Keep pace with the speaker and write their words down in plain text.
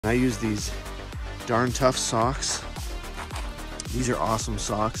I use these Darn Tough socks. These are awesome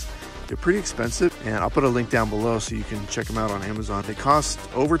socks. They're pretty expensive, and I'll put a link down below so you can check them out on Amazon. They cost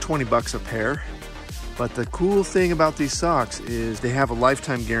over 20 bucks a pair, but the cool thing about these socks is they have a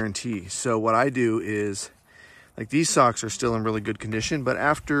lifetime guarantee. So what I do is, like, these socks are still in really good condition, but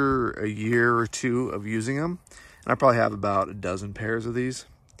after a year or two of using them, and I probably have about a dozen pairs of these,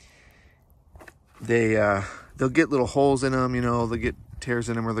 they'll get little holes in them, you know, they'll get tears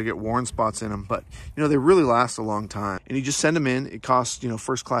in them, or they get worn spots in them, but you know, they really last a long time. And you just send them in. It costs, you know,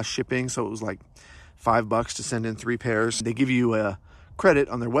 first class shipping, so it was like $5 to send in 3 pairs. They give you a credit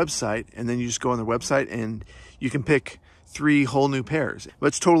on their website, and then you just go on their website and you can pick 3 whole new pairs, but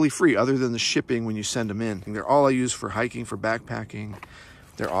it's totally free other than the shipping when you send them in. And they're all I use for hiking, for backpacking.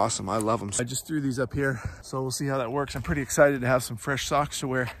 They're awesome. I love them. I just threw these up here, so we'll see how that works. I'm pretty excited to have some fresh socks to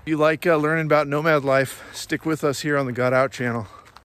wear. If you like learning about nomad life, stick with us here on the Got Out channel.